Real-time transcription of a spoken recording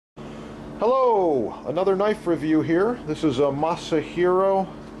Hello, another knife review here. This is a Masahiro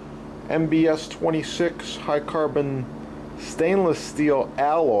MBS 26 high carbon stainless steel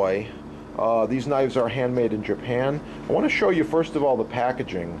alloy. These knives are handmade in Japan. I want to show you first of all the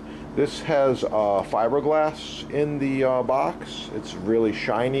packaging. This has fiberglass in the box. It's really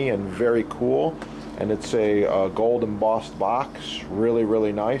shiny and very cool, and it's a gold embossed box.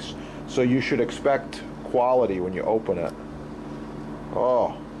 Really nice. So you should expect quality when you open it.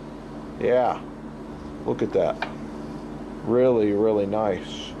 Oh yeah, look at that. Really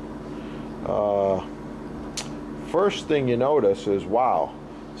nice. First thing you notice is, wow,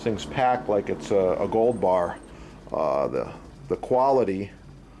 this thing's packed like it's a gold bar. The quality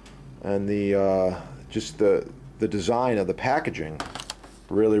and the just the design of the packaging,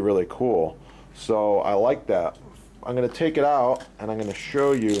 really cool. So I like that. I'm going to take it out and I'm going to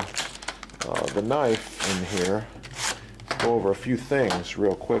show you the knife in here. Go over a few things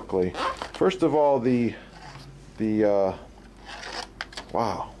real quickly. First of all,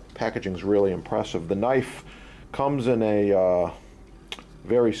 wow, packaging's really impressive. The knife comes in a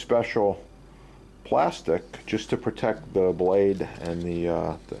very special plastic just to protect the blade and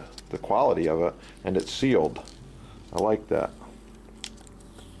the quality of it, and it's sealed. I like that.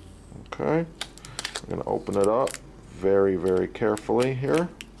 Okay, I'm going to open it up very carefully here.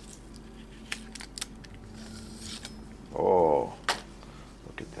 Oh,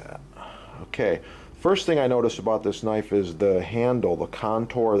 look at that. Okay, first thing I notice about this knife is the handle, the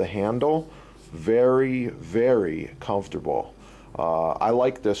contour of the handle. Very comfortable. I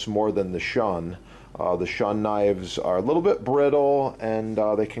like this more than the Shun. The Shun knives are a little bit brittle and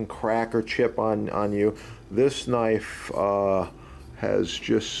they can crack or chip on you. This knife has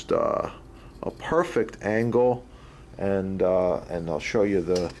just a perfect angle, and I'll show you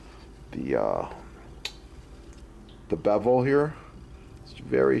the bevel here. It's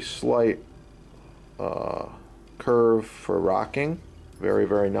very slight curve for rocking.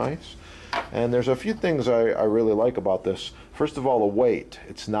 Very nice. And there's a few things I really like about this. First of all, the weight.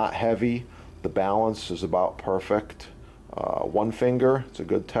 It's not heavy. The balance is about perfect. One finger, it's a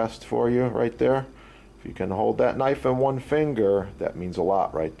good test for you right there. If you can hold that knife in one finger, that means a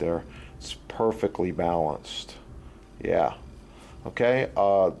lot right there. It's perfectly balanced. Yeah. Okay.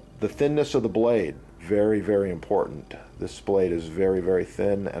 The thinness of the blade, very important. This blade is very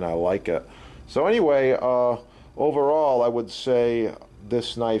thin, and I like it. So anyway, overall I would say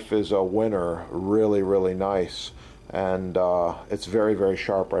this knife is a winner. Really nice, and it's very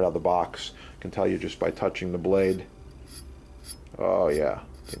sharp right out of the box. I can tell you just by touching the blade. Oh yeah,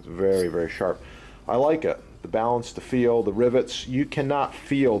 it's very sharp. I like it. The balance, the feel, the rivets, you cannot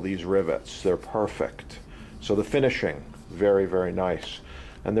feel these rivets. They're perfect. So the finishing, very nice.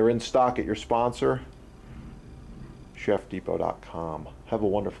 And they're in stock at your sponsor, chefdepot.com. Have a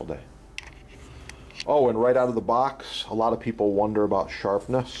wonderful day. Oh, and right out of the box, a lot of people wonder about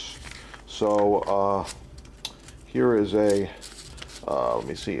sharpness. So here is a, let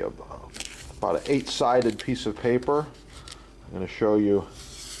me see, about an 8-sided piece of paper. I'm going to show you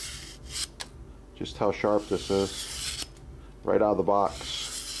just how sharp this is right out of the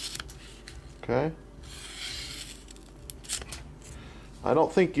box. Okay. I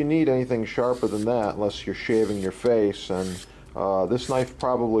don't think you need anything sharper than that unless you're shaving your face, and this knife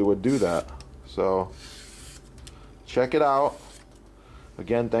probably would do that. So check it out.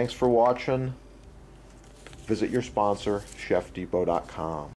 Again, thanks for watching. Visit your sponsor, chefdepot.com.